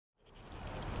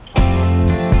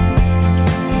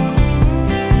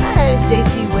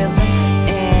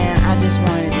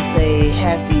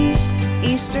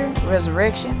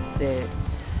resurrection, that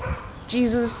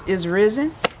Jesus is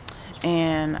risen.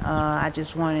 And I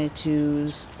just wanted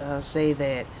to say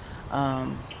that,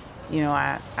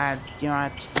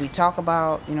 we talk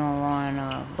about,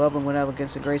 on Bubbling with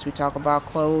Elegance and Grace, we talk about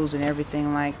clothes and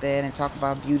everything like that, and talk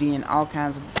about beauty and all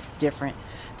kinds of different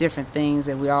things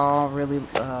that we all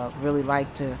really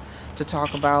like to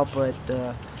talk about. But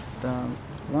the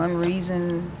one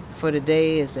reason for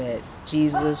today is that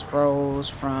Jesus rose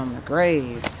from the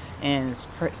grave. And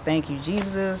thank you,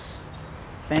 Jesus.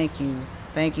 Thank you,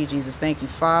 Jesus. Thank you,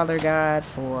 Father God,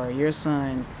 for your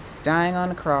Son dying on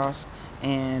the cross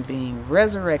and being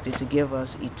resurrected to give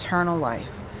us eternal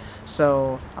life.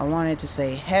 So I wanted to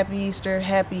say happy Easter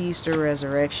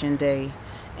Resurrection Day,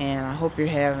 and I hope you're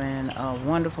having a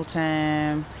wonderful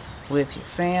time with your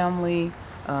family.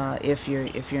 If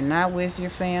you're not with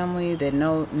your family, then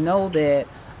know that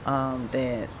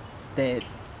that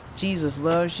Jesus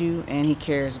loves you and He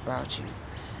cares about you.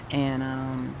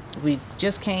 And we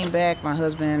just came back, my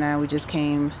husband and I, we just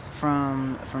came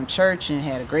from church and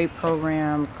had a great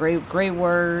program, great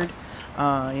word.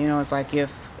 It's like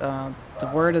if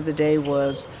the word of the day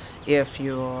was, if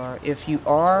you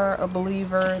are a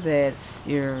believer, that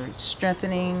you're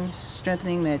strengthening,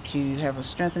 that you have a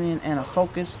strengthening and a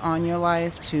focus on your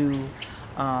life to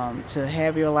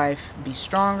have your life be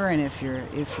stronger. And if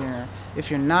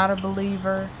you're not a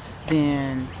believer,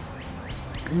 then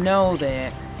know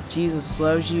that Jesus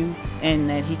loves you and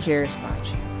that He cares about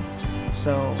you.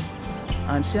 So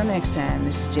until next time,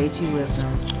 this is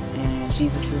JTwisdom, and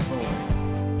Jesus is Lord.